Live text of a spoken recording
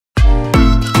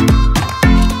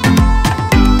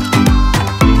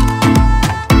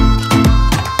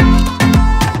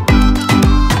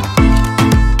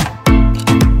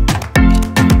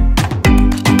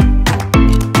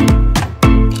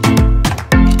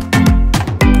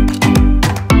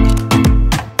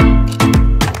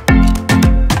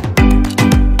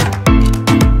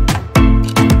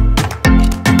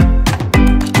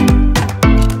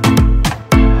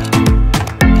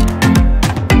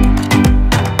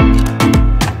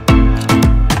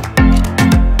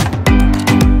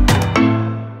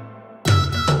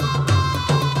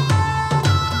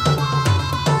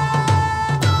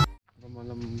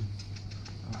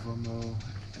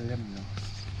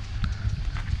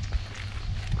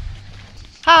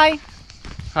Hi!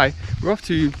 Hi, we're off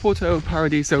to Porto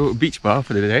Paradiso beach bar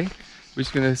for the day. We're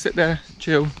just gonna sit there,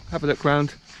 chill, have a look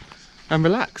around and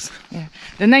relax. Yeah.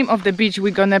 The name of the beach,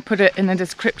 we're gonna put it in the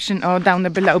description or down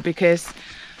below because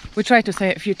we tried to say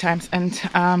it a few times and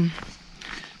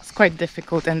it's quite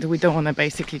difficult and we don't want to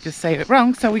basically just say it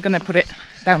wrong, so we're gonna put it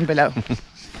down below.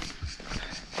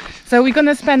 So we're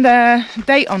gonna spend a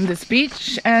day on this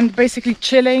beach and basically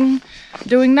chilling,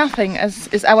 doing nothing, as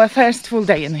is our first full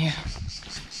day in here.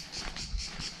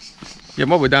 Yeah,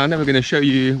 while we're down there, we're going to show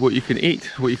you what you can eat,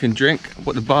 what you can drink,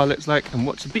 what the bar looks like, and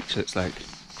what the beach looks like.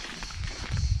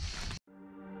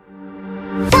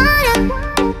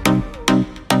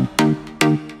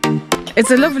 It's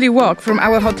a lovely walk from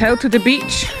our hotel to the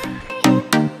beach.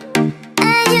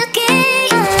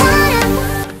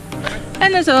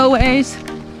 And as always,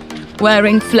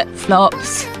 wearing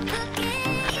flip-flops.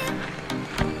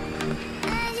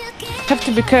 Have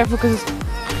to be careful because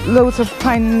there's loads of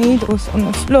pine needles on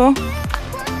the floor.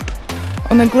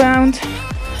 On the ground,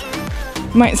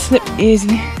 might slip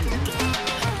easily.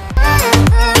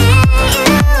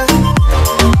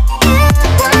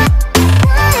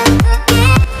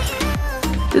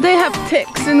 Do they have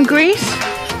ticks in Greece?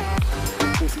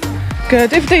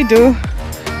 Good, if they do,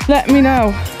 let me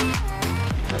know.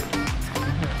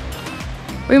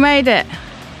 We made it.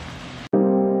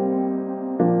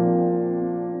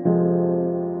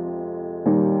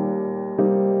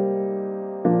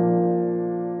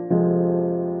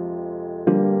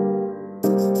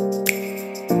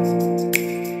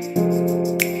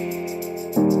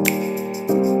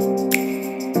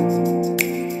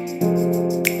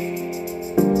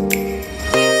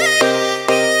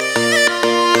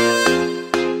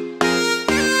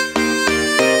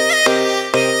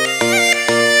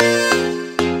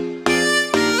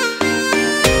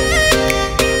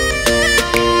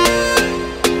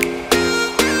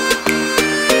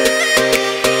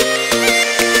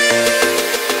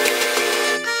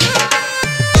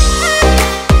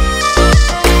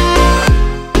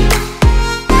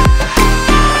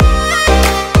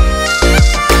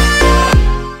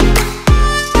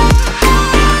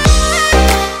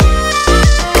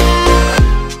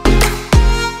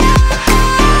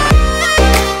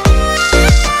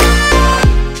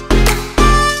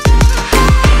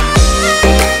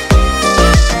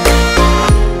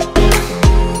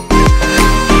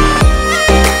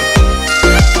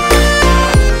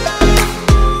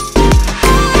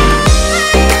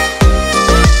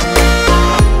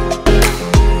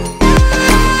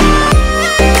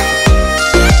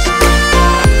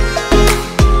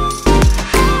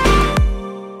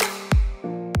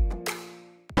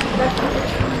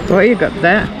 What you got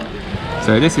there?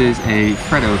 So this is a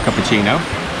Freddo cappuccino.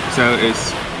 So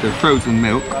it's the frozen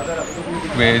milk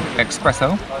with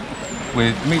espresso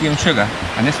with medium sugar,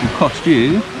 and this will cost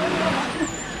you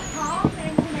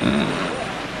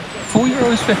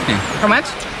 €4.50. How much?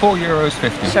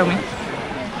 €4.50. Show me.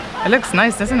 It looks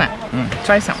nice, doesn't it?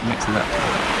 Try some. Mix it up.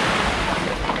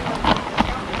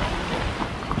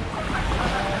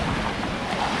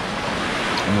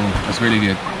 Oh, that's really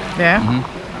good. Yeah?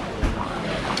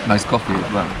 Nice coffee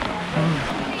as well.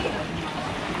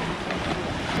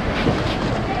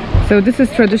 So this is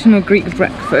traditional Greek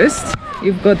breakfast.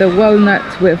 You've got the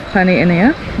walnut with honey in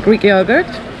here, Greek yogurt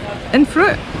and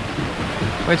fruit.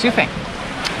 What do you think?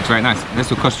 It's very nice.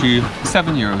 This will cost you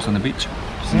 €7 on the beach.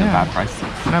 Which isn't a bad price.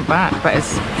 Not bad, but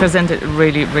it's presented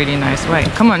really, really nice way.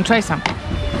 Come on, try some.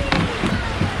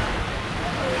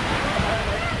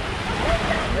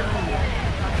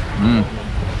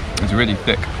 It's really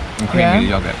thick and creamy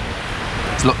yogurt.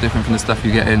 It's a lot different from the stuff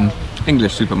you get in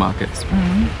English supermarkets.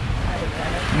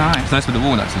 Nice. It's nice with the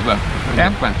walnuts as well.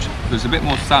 Yeah. Crunch. It's a bit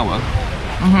more sour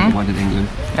than the one in England.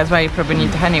 That's why you probably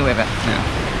need honey with it. Yeah.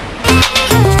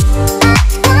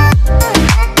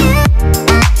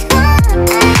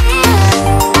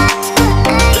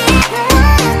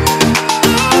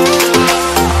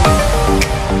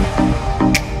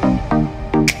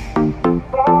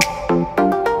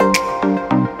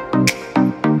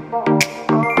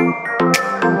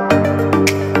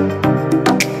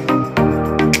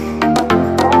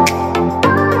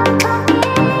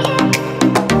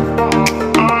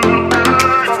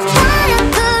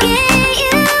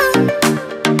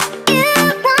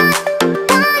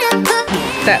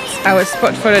 That's our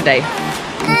spot for the day.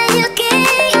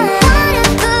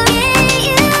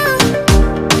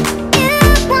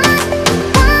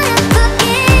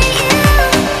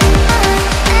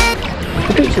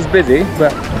 The beach is busy,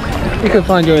 but you can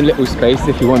find your own little space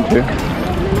if you want to.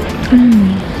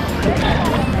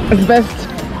 It's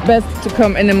best to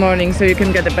come in the morning so you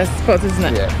can get the best spot, isn't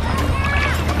it? Yeah.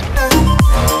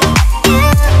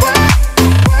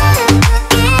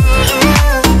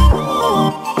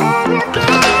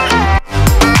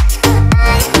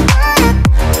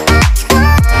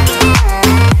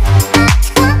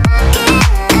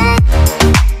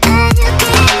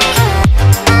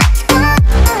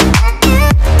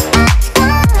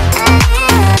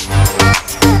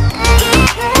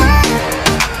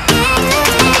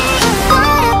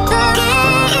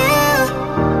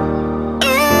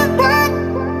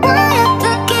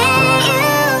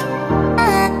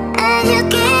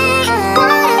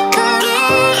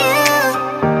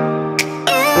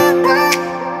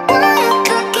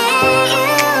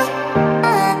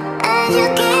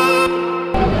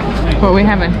 What are we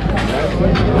having?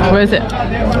 Where is it?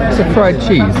 It's a fried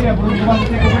cheese.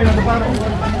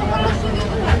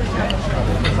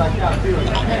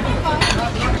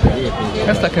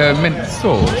 That's like a mint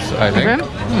sauce, I think.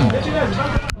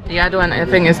 Okay. The other one I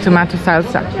think is tomato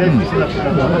salsa.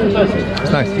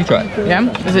 It's nice. You try it. Yeah?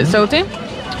 Is it salty?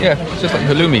 Yeah, it's just like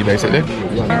halloumi basically.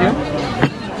 Yeah.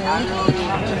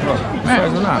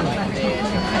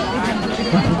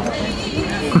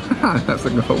 That's a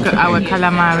goal. Got our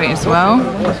calamari as well.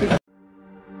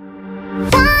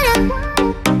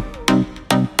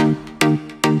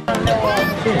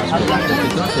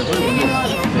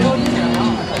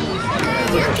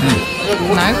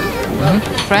 Nice.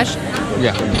 Fresh.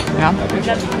 Yeah. Yeah.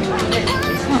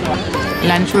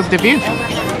 Lunch with the view.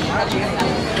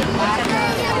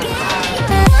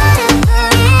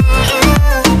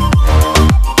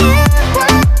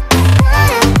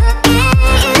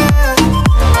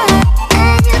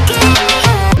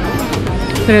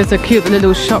 There's a cute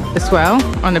little shop as well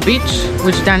on the beach,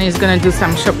 which Danny is gonna do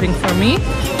some shopping for me.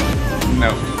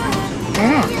 No.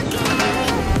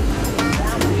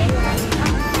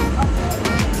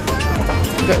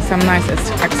 Got some nice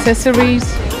accessories.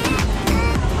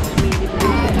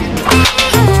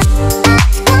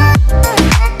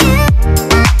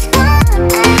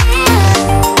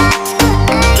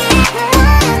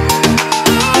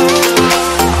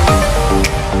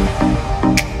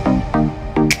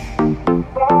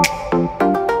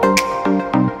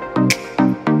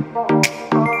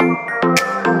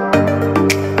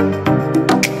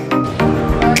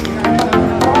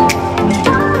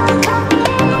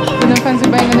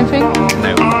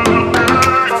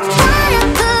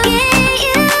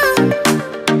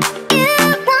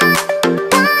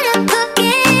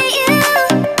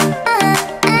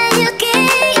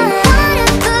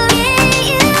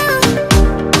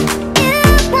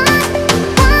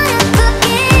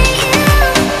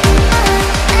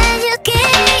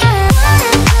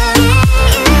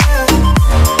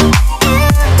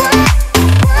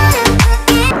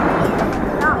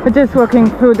 We're just walking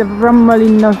through the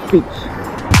Vromolimnos beach.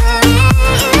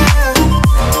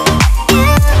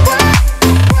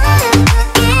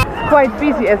 It's quite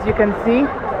busy as you can see,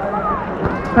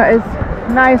 but it's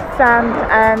nice sand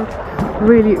and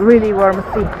really warm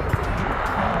sea.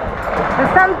 The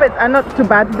sandbeds are not too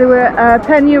bad. They were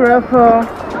 €10 for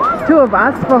two of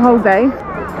us for a whole day.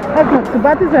 That's not too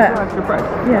bad, is it? That's the price.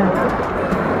 Yeah.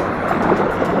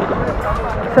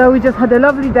 So we just had a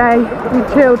lovely day. We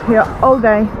chilled here all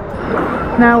day.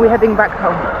 Now we're heading back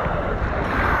home.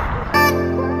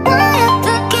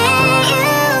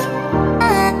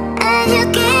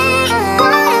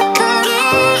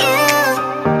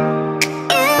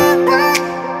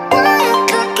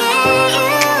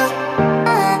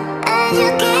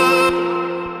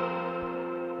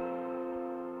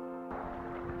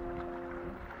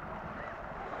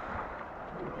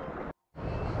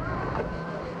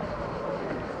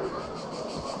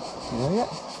 You there yet?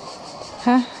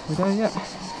 Huh? We there yet?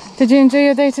 Did you enjoy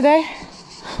your day today?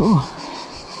 Ooh.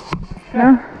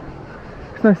 No?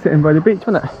 It's nice sitting by the beach,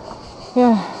 wasn't it?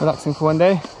 Yeah. Relaxing for one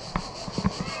day.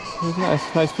 It was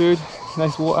nice. Nice food,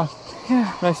 nice water.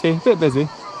 Yeah. Nice sea. A bit busy.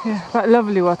 Yeah, but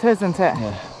lovely water, isn't it?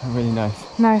 Yeah, really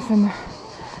nice. Nice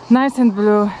and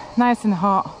blue, nice and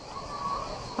hot.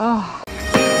 Oh.